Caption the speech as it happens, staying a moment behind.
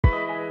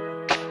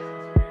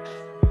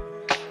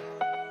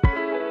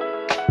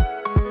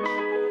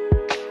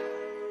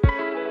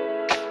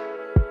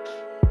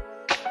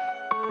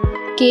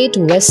Kate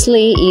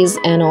Wasley is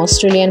an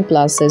Australian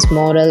plus-size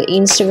model,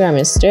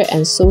 Instagrammer,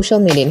 and social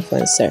media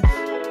influencer.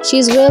 She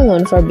is well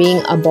known for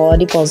being a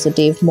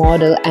body-positive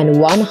model and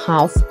one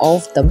half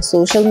of the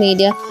social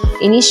media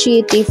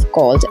initiative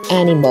called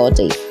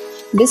Anybody.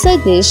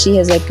 Besides this, she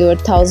has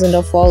acquired thousands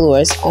of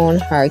followers on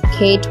her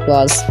Kate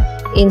Was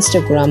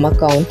Instagram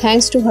account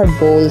thanks to her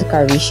bold,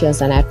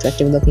 curvaceous, and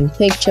attractive-looking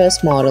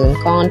pictures, modeling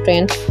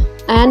content,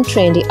 and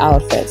trendy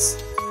outfits.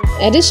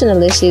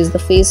 Additionally, she is the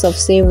face of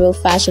several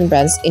fashion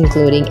brands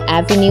including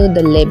Avenue,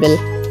 The Label,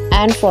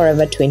 and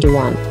Forever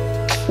 21.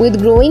 With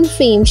growing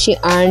fame, she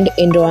earned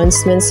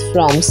endorsements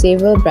from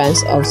several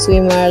brands of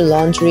swimwear,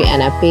 lingerie,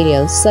 and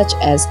apparel such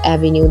as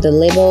Avenue, The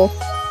Label,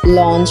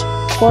 Lounge,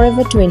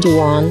 Forever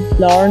 21,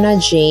 Lorna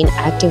Jane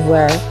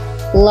Activewear,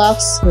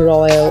 Lux,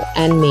 Royal,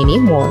 and many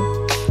more.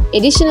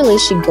 Additionally,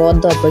 she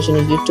got the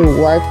opportunity to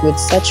work with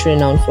such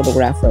renowned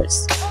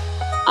photographers.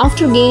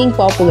 After gaining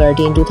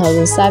popularity in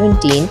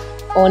 2017,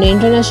 on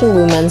International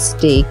Women's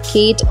Day,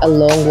 Kate,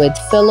 along with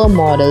fellow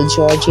model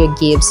Georgia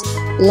Gibbs,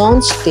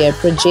 launched their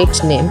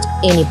project named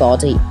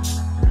Anybody,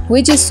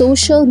 which is a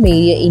social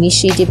media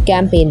initiative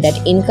campaign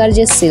that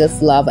encourages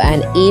self-love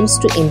and aims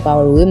to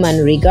empower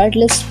women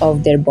regardless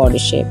of their body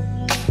shape.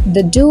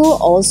 The duo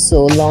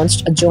also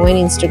launched a joint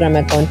Instagram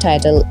account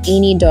titled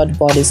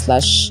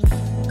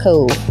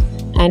any.body/Houl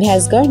and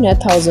has garnered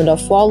thousands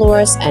of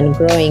followers and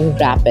growing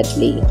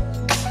rapidly.